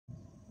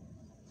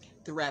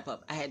to wrap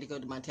up, I had to go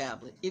to my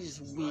tablet. It is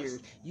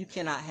weird. You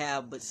cannot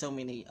have but so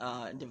many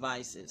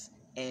devices,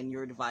 and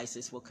your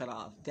devices will cut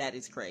off. That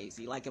is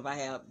crazy. Like if I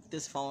have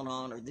this phone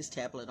on or this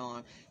tablet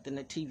on, then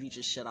the TV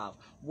just shut off.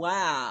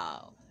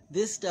 Wow.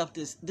 This stuff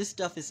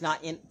is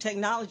not in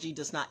technology,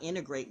 does not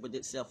integrate with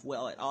itself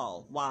well at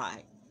all.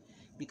 Why?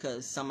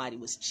 Because somebody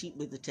was cheap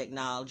with the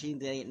technology,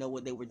 they didn't know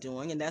what they were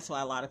doing, and that's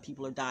why a lot of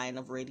people are dying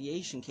of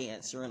radiation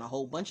cancer and a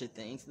whole bunch of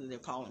things that they're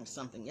calling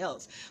something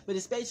else. But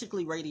it's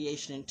basically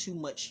radiation and too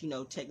much,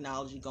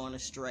 technology going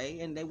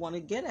astray, and they want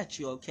to get at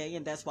you, okay?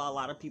 And that's why a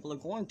lot of people are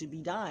going to be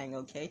dying,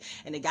 okay?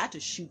 And they got to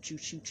shoot you,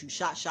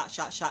 shots,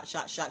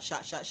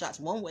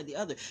 one way or the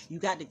other. You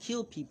got to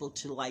kill people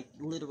to, like,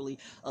 literally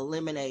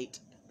eliminate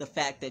the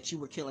fact that you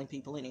were killing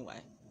people anyway.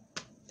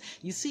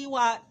 You see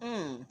why?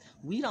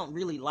 We don't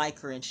really like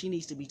her and she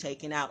needs to be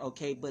taken out,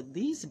 okay? But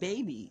these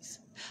babies,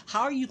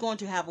 how are you going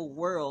to have a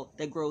world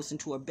that grows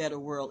into a better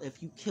world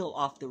if you kill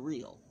off the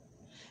real?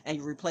 And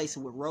you replace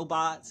it with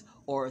robots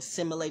or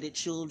assimilated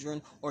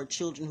children or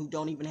children who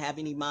don't even have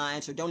any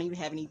minds or don't even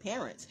have any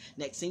parents.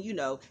 Next thing you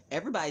know,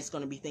 everybody's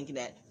going to be thinking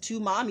that 2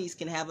 mommies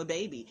can have a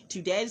baby,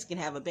 2 daddies can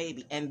have a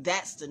baby, and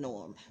that's the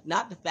norm.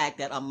 Not the fact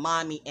that a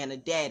mommy and a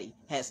daddy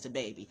has the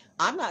baby.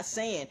 I'm not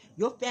saying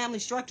your family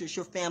structure is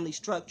your family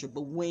structure,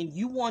 but when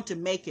you want to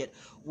make it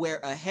where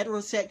a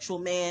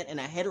heterosexual man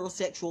and a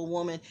heterosexual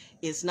woman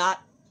is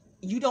not,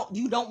 you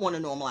don't want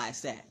to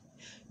normalize that.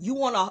 You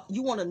want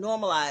to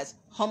normalize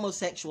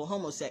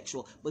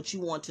homosexual, but you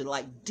want to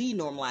like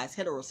denormalize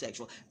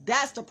heterosexual.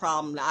 That's the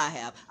problem that I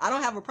have. I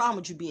don't have a problem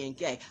with you being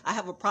gay. I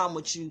have a problem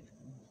with you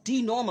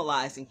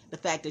denormalizing the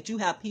fact that you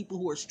have people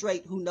who are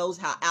straight who knows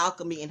how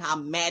alchemy and how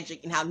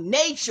magic and how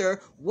nature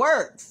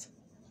works.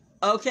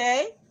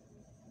 Okay?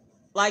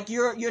 Like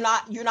you're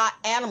not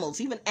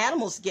animals. Even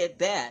animals get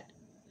that.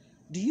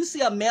 Do you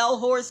see a male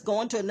horse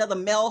going to another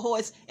male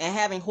horse and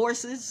having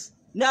horses?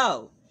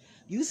 No.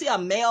 You see a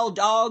male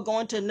dog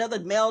going to another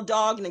male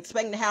dog and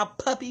expecting to have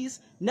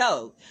puppies?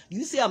 No.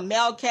 You see a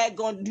male cat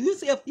going, do you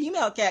see a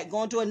female cat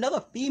going to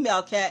another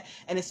female cat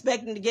and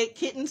expecting to get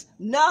kittens?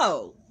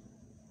 No.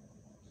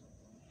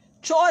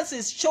 Choice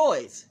is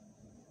choice.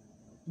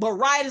 But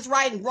right is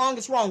right and wrong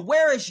is wrong.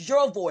 Where is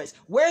your voice?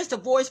 Where's the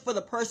voice for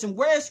the person?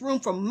 Where's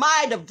room for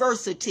my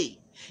diversity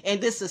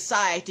in this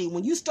society?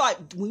 When you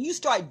start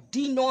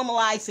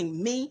denormalizing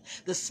me,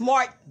 the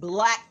smart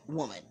black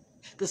woman,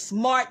 the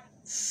smart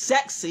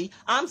sexy,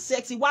 I'm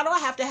sexy. Why do I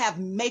have to have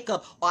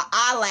makeup or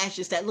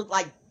eyelashes that look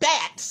like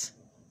bats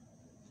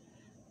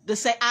to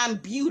say I'm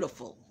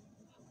beautiful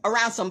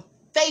around some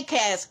fake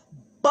ass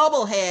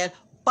bobblehead?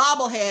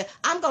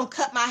 I'm gonna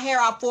cut my hair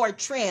out for a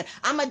trend.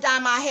 I'm gonna dye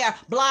my hair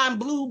blonde,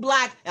 blue,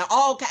 black,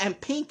 and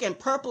pink and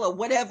purple or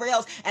whatever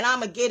else, and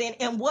I'm gonna get in.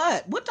 And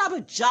what type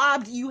of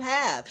job do you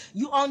have?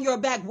 You on your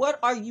back? What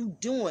are you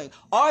doing?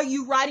 Are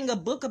you writing a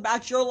book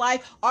about your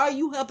life? Are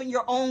you helping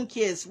your own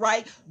kids,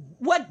 right?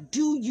 What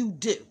do you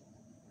do?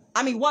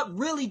 I mean, what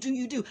really do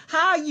you do?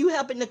 How are you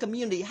helping the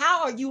community?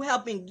 How are you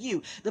helping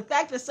you? The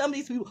fact that some of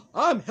these people,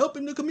 I'm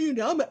helping the community,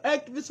 I'm an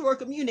activist for a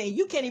community, and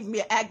you can't even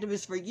be an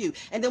activist for you.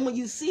 And then when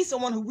you see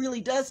someone who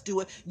really does do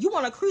it, you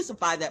want to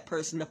crucify that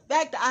person. The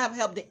fact that I have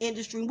helped the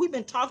industry, and we've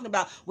been talking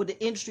about what the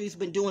industry has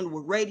been doing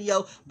with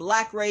radio,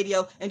 black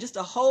radio, and just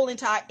the whole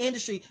entire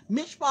industry.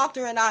 Mitch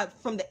Faulkner and I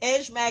from the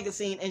Edge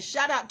magazine, and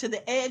shout out to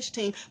the Edge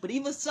team, but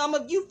even some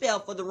of you fell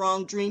for the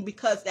wrong dream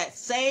because that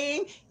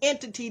same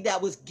entity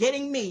that was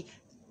getting me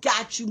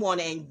got you on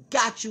it and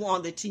got you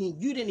on the team.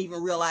 You didn't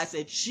even realize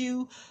that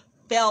you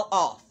fell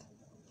off.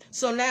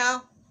 So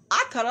now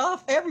I cut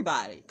off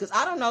everybody because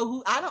I don't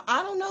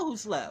know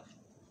who's left.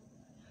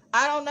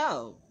 I don't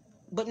know.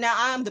 But now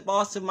I'm the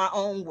boss of my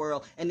own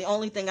world, and the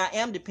only thing I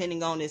am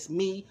depending on is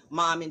me,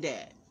 mom, and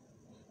dad.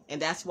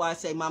 And that's why I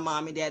say my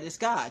mom and dad is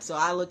God. So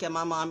I look at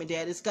my mom and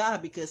dad as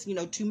God because,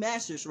 2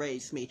 masters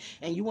raised me.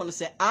 And you want to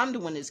say I'm the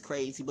one that's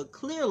crazy. But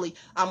clearly,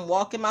 I'm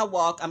walking my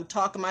walk. I'm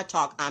talking my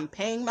talk. I'm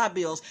paying my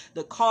bills.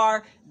 The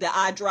car that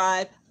I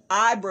drive,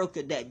 I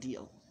brokered that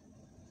deal.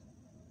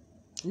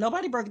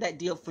 Nobody broke that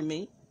deal for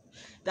me.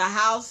 The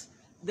house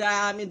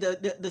that I'm in,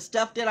 the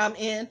stuff that I'm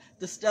in,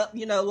 the stuff,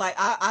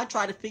 I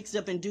try to fix it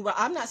up and do it.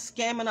 I'm not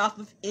scamming off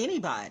of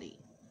anybody.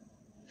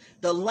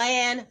 The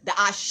land that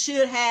I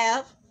should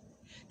have,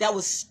 that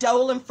was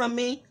stolen from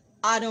me,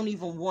 I don't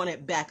even want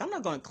it back. I'm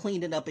not going to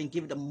clean it up and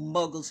give it to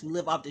muggles who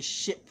live off the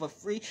shit for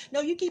free.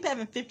 No, you keep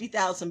having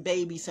 50,000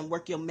 babies and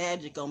work your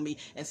magic on me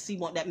and see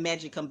want that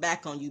magic come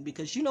back on you.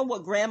 Because you know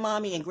what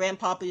grandmommy and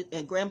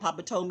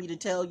grandpapa told me to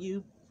tell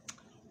you?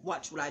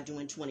 Watch what I do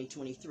in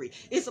 2023.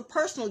 It's a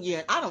personal year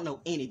and I don't know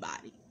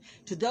anybody.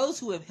 To those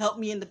who have helped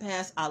me in the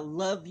past, I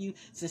love you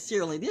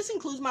sincerely. This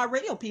includes my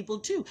radio people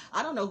too.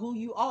 I don't know who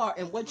you are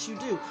and what you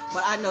do,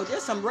 but I know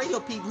there's some radio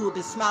people who have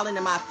been smiling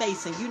in my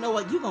face, and you know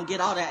what? You're going to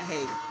get all that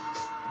hate.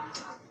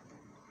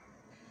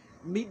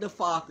 Meet the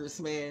Fockers,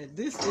 man.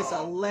 This is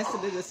a lesson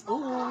in this.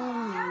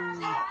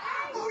 Ooh.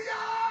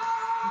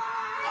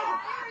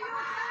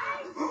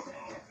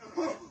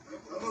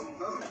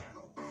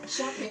 It's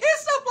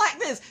stuff like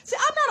this. See,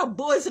 I'm not a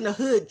boys in the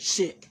hood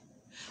chick.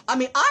 I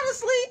mean,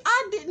 honestly,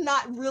 I did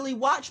not really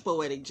watch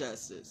Poetic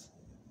Justice.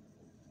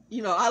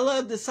 You know, I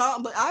love the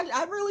song, but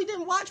I really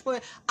didn't watch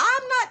Poetic.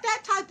 I'm not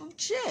that type of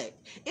chick.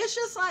 It's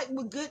just like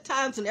with Good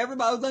Times, and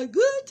everybody was like,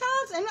 Good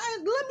Times, and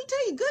let me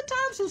tell you, Good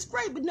Times was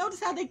great, but notice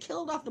how they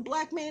killed off the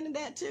black man in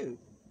that too.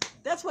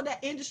 That's what that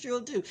industry will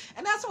do.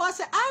 And that's why I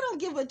said, I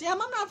don't give a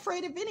damn. I'm not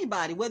afraid of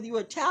anybody, whether you're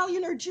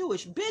Italian or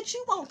Jewish. Bitch,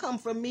 you won't come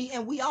from me,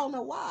 and we all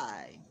know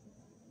why.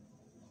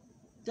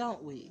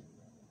 Don't we?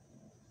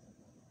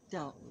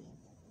 Don't we?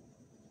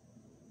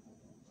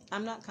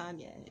 I'm not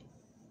Kanye.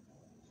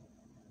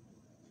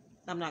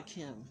 I'm not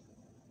Kim.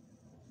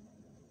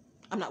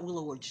 I'm not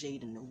Willow or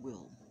Jaden or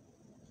Will.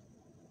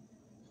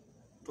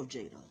 Or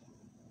Jada.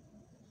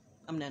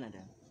 I'm none of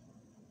them.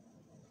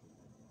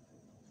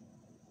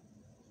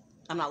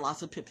 I'm not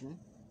Lassa Pippen.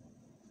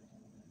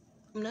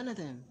 I'm none of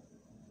them.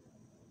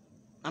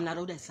 I'm not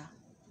Odessa.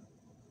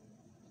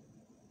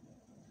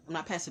 I'm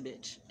not Pass a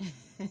Bitch.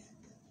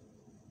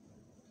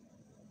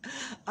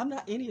 I'm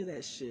not any of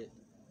that shit.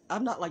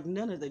 I'm not like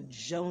none of the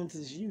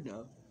Joneses, you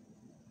know.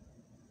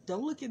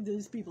 Don't look at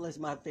these people as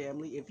my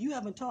family. If you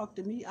haven't talked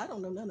to me, I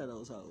don't know none of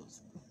those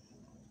hoes.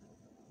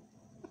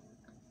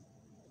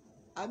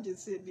 I'm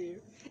just sitting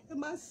here in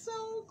my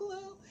soul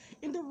glow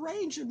in the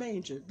Ranger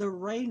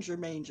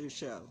Manger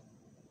show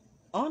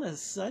on a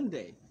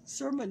Sunday,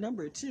 sermon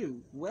number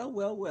 2.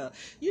 Well.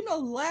 You know,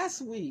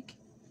 last week,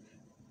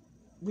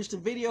 which the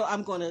video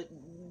I'm going to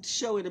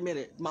show in a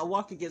minute, my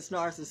walk against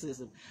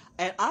narcissism,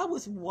 and I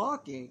was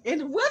walking, and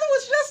the weather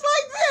was just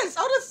like this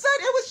on the sun.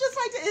 It was just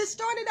like this. It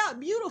started out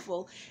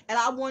beautiful, and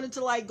I wanted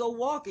to like go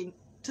walking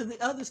to the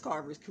other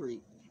Carver's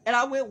Creek, and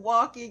I went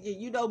walking,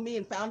 and you know me,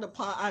 and found a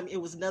pond.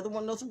 It was another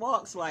one of those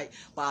walks, like,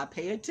 but I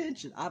pay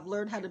attention. I've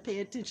learned how to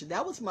pay attention.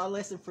 That was my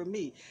lesson for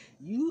me.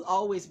 You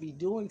always be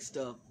doing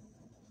stuff.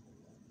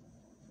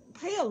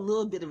 Pay a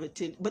little bit of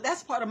attention, but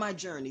that's part of my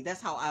journey.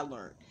 That's how I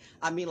learned.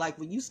 I mean, like,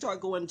 when you start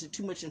going into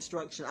too much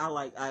instruction,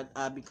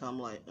 I become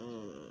like,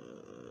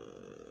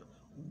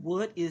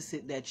 what is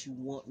it that you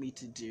want me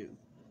to do?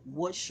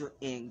 What's your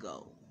end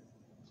goal?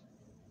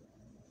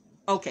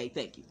 Okay,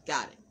 thank you.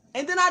 Got it.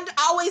 And then I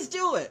always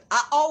do it.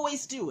 I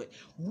always do it.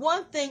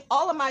 One thing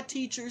all of my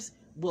teachers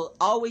will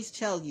always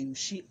tell you,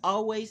 she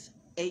always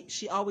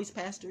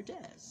passed her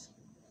test.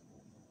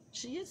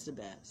 She is the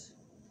best.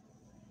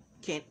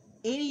 Can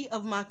any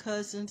of my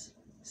cousins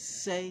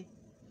say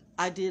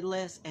I did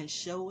less and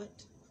show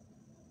it?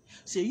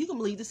 So you can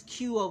believe this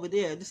queue over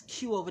there,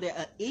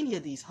 any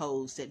of these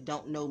hoes that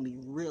don't know me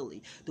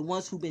really, the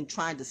ones who've been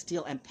trying to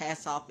steal and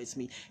pass off as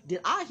me. Did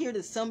I hear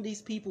that some of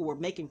these people were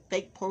making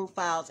fake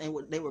profiles, and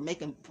they were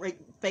making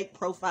fake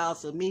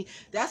profiles of me?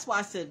 That's why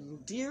I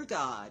said, dear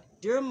God,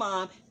 dear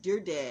mom, dear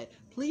dad,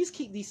 please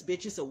keep these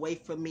bitches away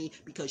from me,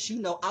 because you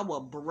know I will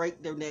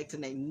break their necks,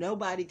 and ain't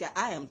nobody got.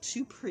 I am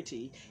too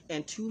pretty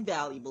and too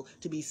valuable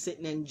to be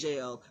sitting in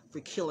jail for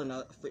killing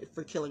a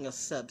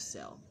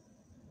subcell.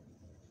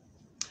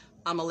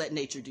 I'm gonna let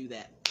nature do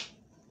that,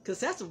 because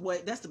that's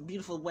the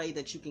beautiful way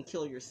that you can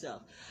kill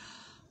yourself.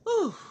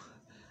 Whew.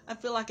 I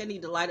feel like I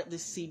need to light up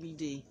this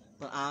CBD,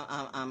 but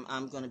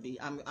I'm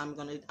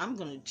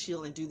gonna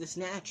chill and do this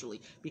naturally,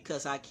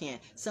 because I can.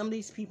 Some of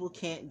these people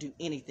can't do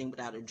anything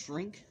without a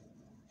drink,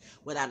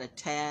 without a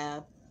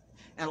tab,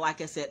 and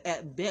like I said,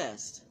 at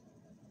best,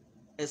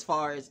 as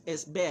far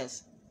as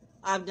best,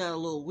 I've done a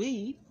little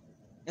weed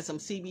and some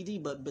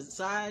CBD, but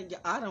besides,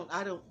 I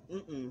don't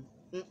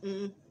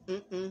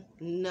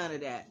none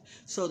of that.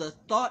 So the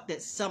thought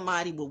that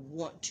somebody would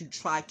want to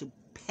try to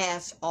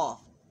pass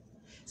off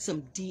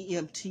some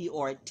DMT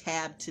or a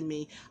tab to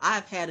me,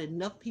 I've had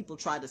enough people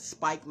try to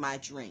spike my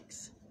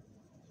drinks.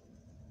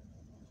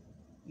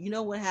 You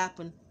know what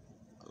happened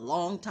a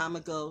long time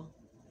ago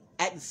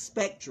at the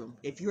Spectrum?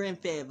 If you're in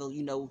Fayetteville,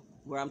 you know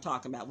where I'm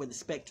talking about, where the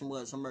Spectrum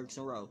was on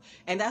Murchison Road.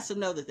 And that's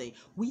another thing.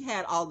 We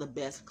had all the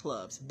best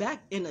clubs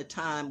back in a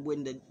time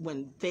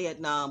when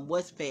Vietnam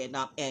was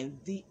Vietnam and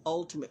the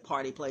ultimate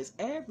party place.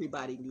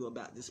 Everybody knew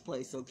about this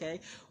place, okay?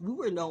 We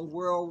were known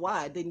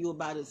worldwide. They knew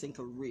about us in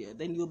Korea.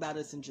 They knew about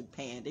us in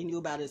Japan. They knew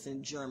about us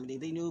in Germany.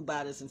 They knew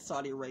about us in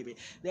Saudi Arabia.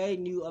 They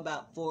knew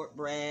about Fort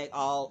Bragg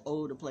all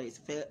over the place.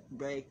 Fort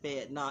Bragg,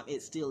 Vietnam,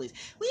 it still is.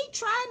 We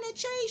trying to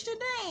change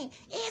the name.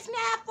 It's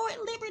now Fort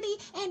Liberty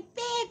and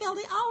Fayetteville,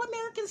 the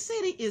all-American city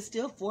is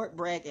still Fort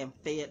Bragg and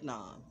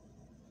Vietnam.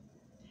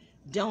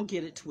 Don't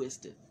get it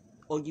twisted,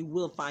 or you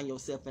will find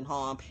yourself in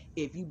harm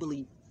if you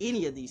believe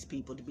any of these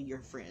people to be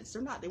your friends.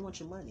 They're not. They want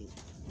your money.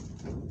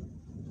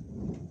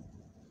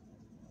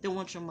 They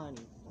want your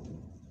money.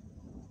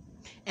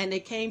 And they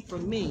came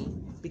from me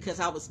because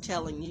I was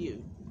telling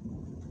you,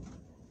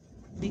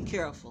 be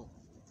careful.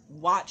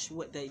 Watch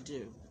what they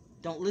do.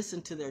 Don't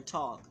listen to their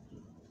talk.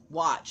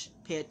 Watch.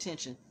 Pay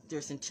attention.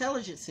 There's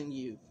intelligence in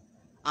you.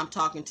 I'm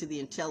talking to the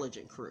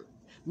intelligent crew.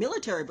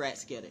 Military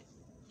brats get it.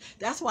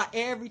 That's why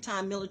every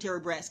time military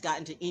brats got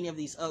into any of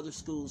these other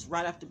schools,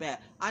 right off the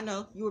bat, I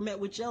know you were met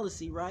with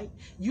jealousy, right?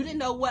 You didn't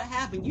know what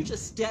happened. You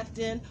just stepped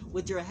in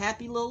with your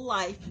happy little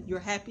life, your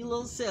happy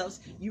little selves,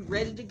 you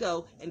ready to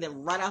go, and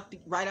then right out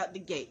the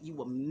gate, you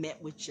were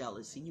met with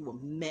jealousy. You were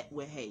met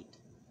with hate.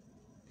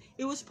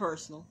 It was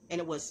personal, and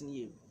it wasn't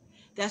you.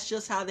 That's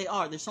just how they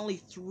are. There's only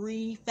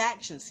 3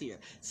 factions here: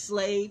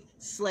 slave,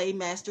 slave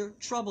master,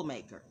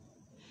 troublemaker.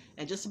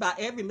 And just about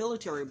every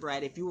military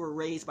brat, if you were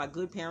raised by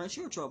good parents,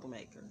 you're a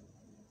troublemaker.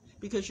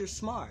 Because you're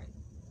smart.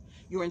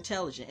 You're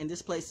intelligent. And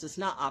this place does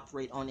not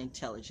operate on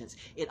intelligence.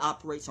 It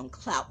operates on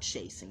clout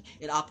chasing.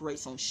 It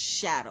operates on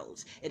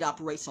shadows. It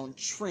operates on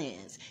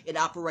trends. It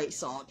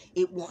operates on,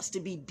 it wants to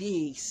be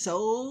big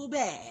so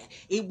bad.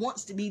 It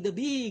wants to be the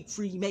big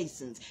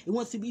Freemasons. It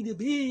wants to be the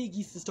big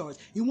Eastern Stars.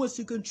 It wants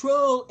to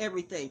control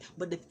everything.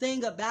 But the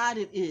thing about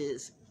it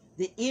is,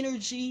 the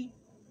energy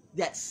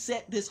that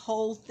set this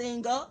whole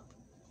thing up,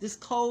 this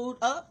code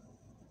up,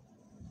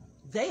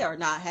 they are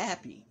not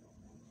happy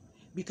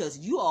because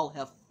you all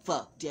have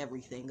fucked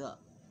everything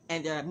up,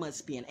 and there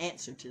must be an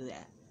answer to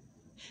that.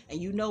 And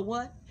you know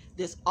what?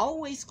 There's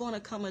always going to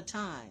come a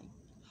time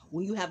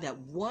when you have that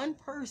one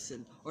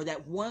person or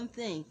that one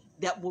thing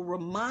that will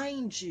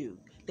remind you,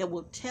 that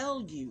will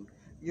tell you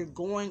you're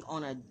going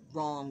on a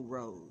wrong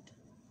road.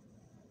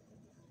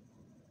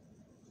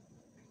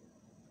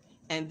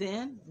 And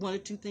then one or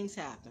two things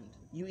happened.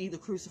 You either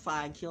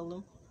crucify and kill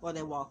them, or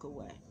they walk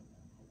away.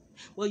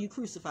 Well, you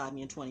crucified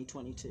me in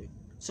 2022.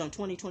 So in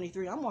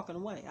 2023, I'm walking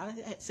away.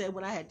 I said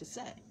what I had to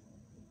say.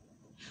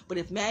 But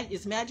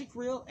is magic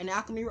real and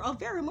alchemy real? Oh,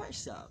 very much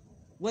so.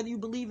 Whether you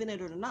believe in it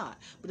or not.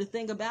 But the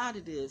thing about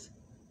it is,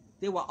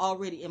 they were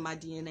already in my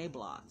DNA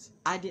blocks.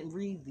 I didn't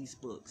read these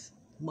books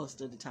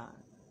most of the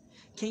time.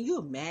 Can you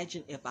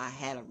imagine if I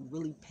had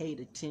really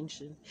paid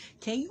attention?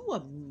 Can you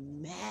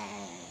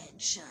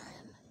imagine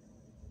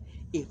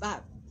if I...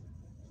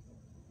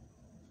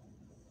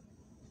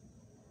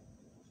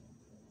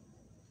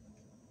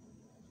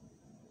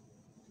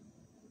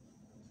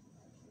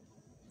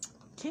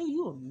 Can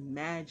you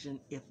imagine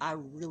if I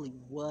really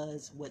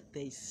was what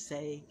they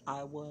say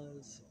I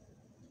was?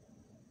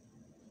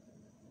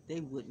 They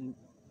wouldn't.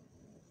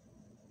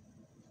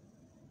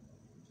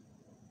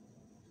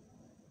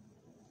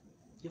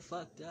 You're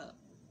fucked up.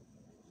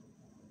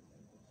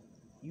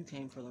 You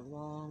came for the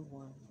wrong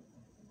one.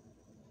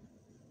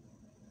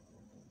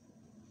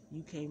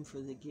 You came for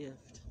the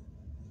gift.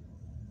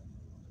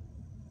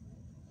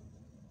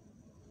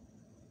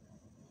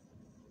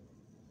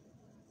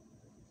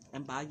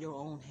 And by your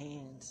own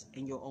hands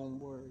and your own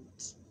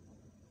words,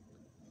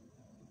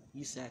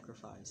 you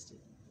sacrificed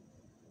it.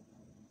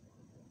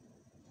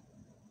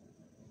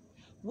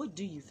 What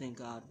do you think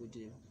God would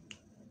do?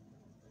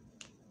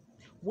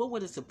 What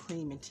would a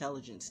supreme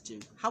intelligence do?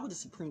 How would a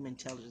supreme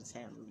intelligence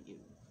handle you?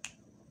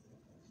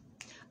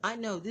 I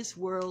know this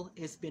world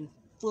has been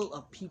full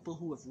of people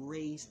who have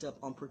raised up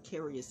on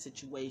precarious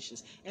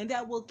situations, and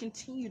that will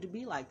continue to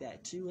be like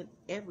that too in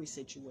every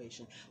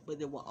situation. But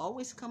there will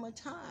always come a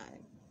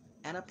time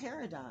and a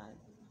paradigm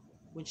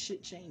when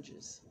shit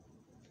changes.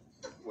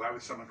 Why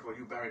would someone call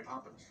you Barry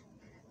Poppins?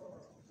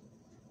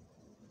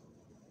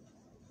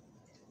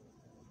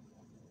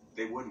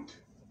 They wouldn't.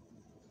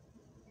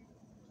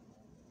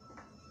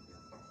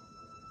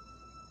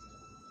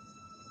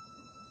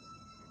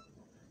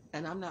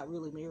 And I'm not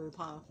really Mary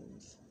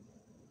Poppins.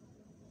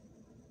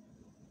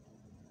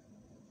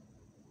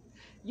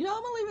 You know,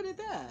 I'm gonna leave it at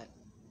that.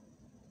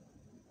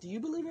 Do you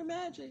believe in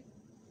magic?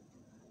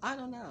 I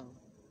don't know.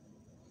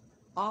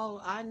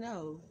 All I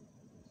know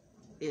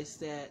is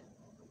that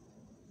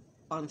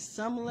on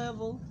some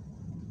level,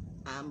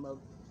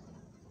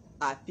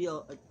 I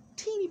feel a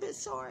teeny bit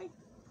sorry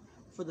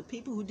for the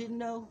people who didn't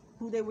know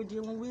who they were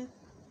dealing with.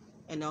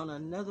 And on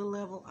another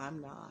level,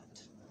 I'm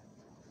not.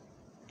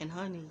 And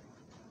honey,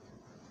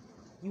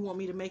 you want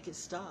me to make it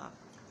stop?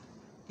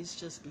 It's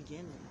just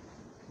beginning.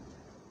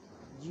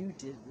 You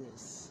did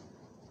this.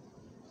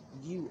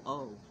 You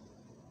owe.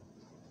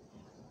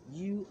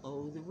 You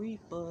owe the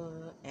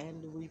Reaper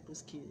and the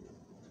Reaper's kid.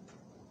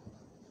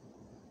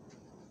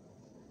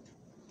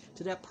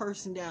 To that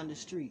person down the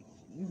street,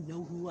 you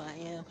know who I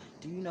am?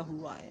 Do you know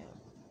who I am?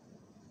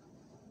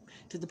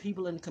 To the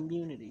people in the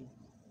community,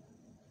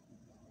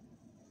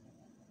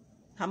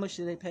 how much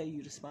do they pay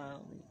you to spy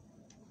on me?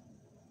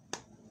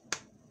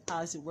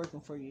 How is it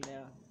working for you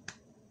now?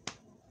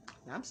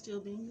 I'm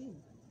still being me.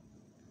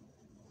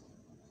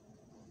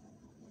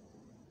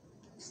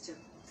 Still,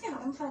 yeah,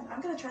 I'm fine.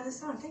 I'm gonna try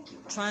this on. Thank you.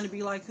 Trying to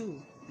be like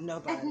who?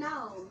 Nobody. And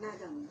now,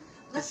 madam,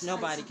 Because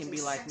nobody can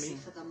be like me.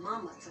 For the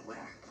mama to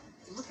wear.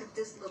 Look at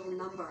this little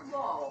number.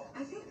 Whoa!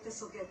 I think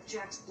this will get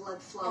Jack's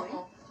blood flowing.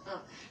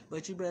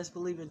 But you best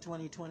believe in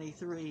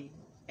 2023,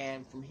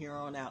 and from here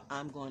on out,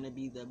 I'm going to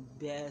be the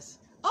best.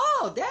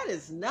 Oh, that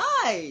is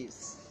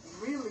nice.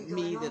 Really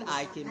me that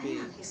I can be.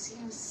 He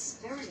seems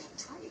very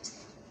uptight.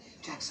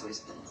 Jack's always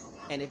been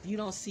overwhelmed. And if you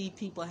don't see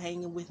people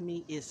hanging with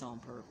me, it's on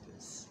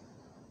purpose.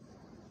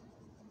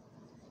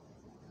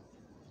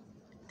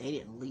 They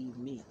didn't leave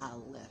me. I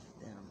left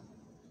them.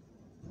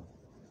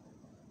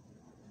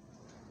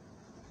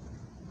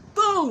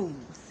 Boom!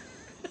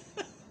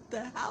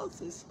 The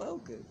house is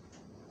spoken.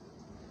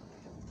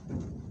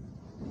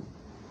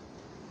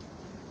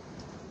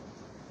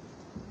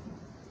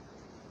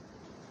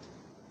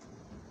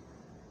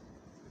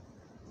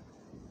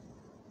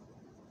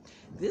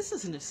 This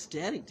is an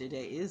aesthetic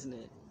today, isn't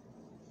it?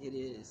 It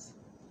is.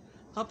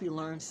 Hope you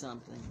learned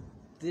something.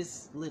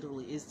 This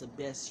literally is the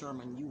best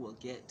sermon you will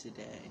get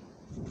today.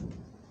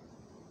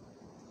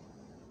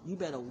 You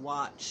better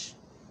watch.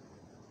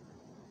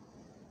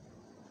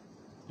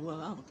 Well,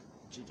 I don't know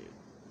what you do.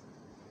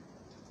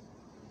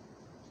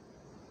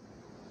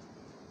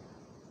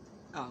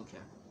 I don't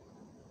care.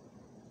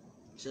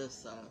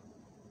 Just,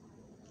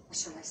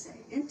 Shall I say,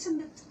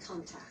 intimate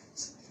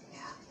contact. Yeah.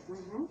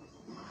 Mm-hmm.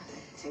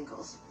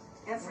 Tingles.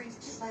 Every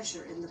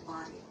pleasure in the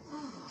body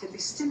can be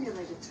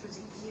stimulated through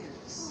the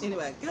ears.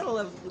 anyway, gotta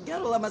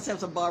love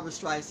myself some Barbara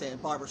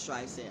Streisand. Barbara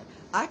Streisand.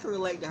 I can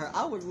relate to her.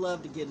 I would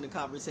love to get in a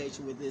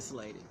conversation with this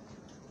lady.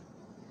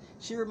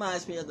 She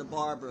reminds me of the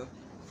Barbara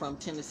from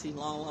Tennessee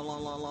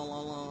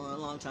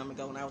long time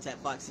ago when I was at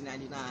Foxy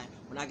 99,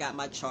 when I got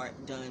my chart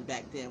done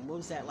back then. What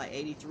was that, like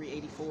 83,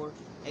 84,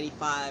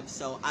 85?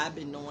 So I've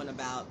been knowing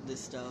about this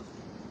stuff.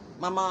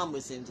 My mom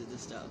was into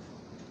this stuff,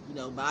 you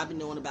know, but I've been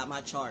knowing about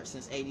my chart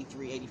since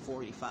 83,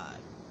 84, 85.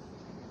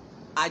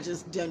 I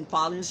just didn't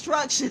follow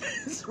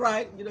instructions,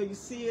 right? You know, you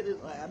see it.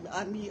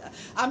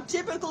 I'm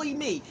typically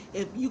me.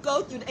 If you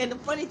go through, and the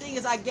funny thing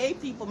is, I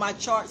gave people my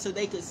chart so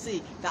they could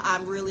see that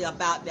I'm really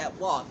about that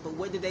walk. But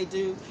what did they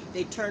do?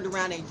 They turned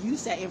around and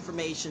used that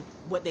information,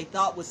 what they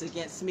thought was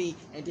against me,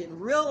 and didn't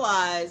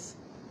realize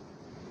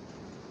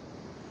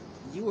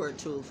you were a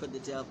tool for the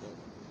devil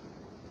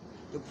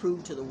to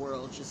prove to the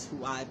world just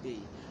who I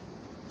be.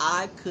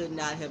 I could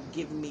not have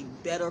given me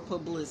better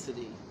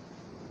publicity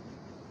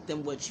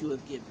than what you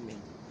have given me,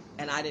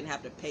 and I didn't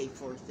have to pay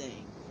for a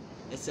thing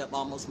except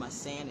almost my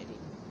sanity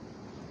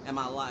and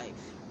my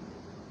life.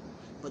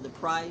 But the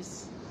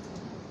price